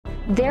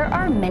There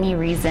are many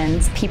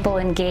reasons people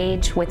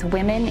engage with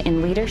women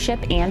in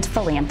leadership and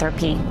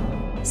philanthropy.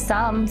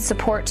 Some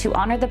support to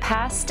honor the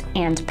past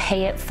and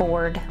pay it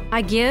forward.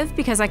 I give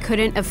because I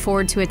couldn't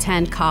afford to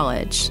attend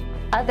college.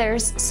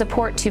 Others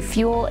support to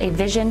fuel a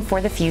vision for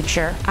the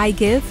future. I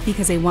give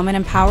because a woman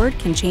empowered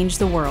can change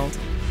the world.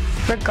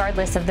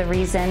 Regardless of the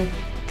reason,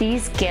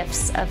 these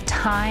gifts of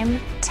time,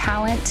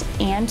 talent,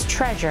 and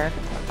treasure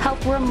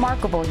help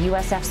remarkable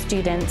USF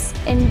students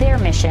in their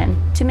mission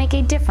to make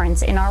a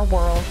difference in our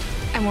world.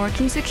 I'm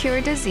working to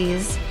cure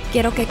disease.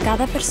 Quiero que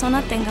cada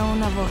persona tenga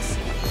una voz.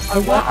 I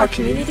want our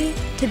community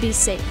to be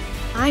safe.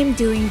 I'm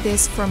doing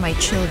this for my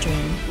children.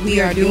 We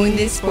are doing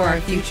this for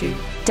our future.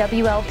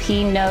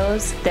 WLP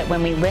knows that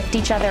when we lift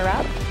each other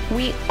up,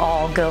 we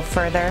all go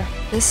further.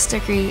 This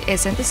degree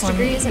isn't for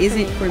me.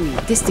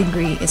 This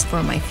degree is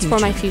for my future.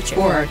 For my future.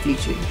 For our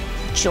future.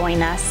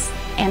 Join us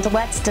and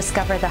let's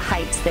discover the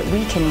heights that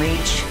we can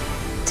reach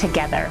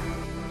together.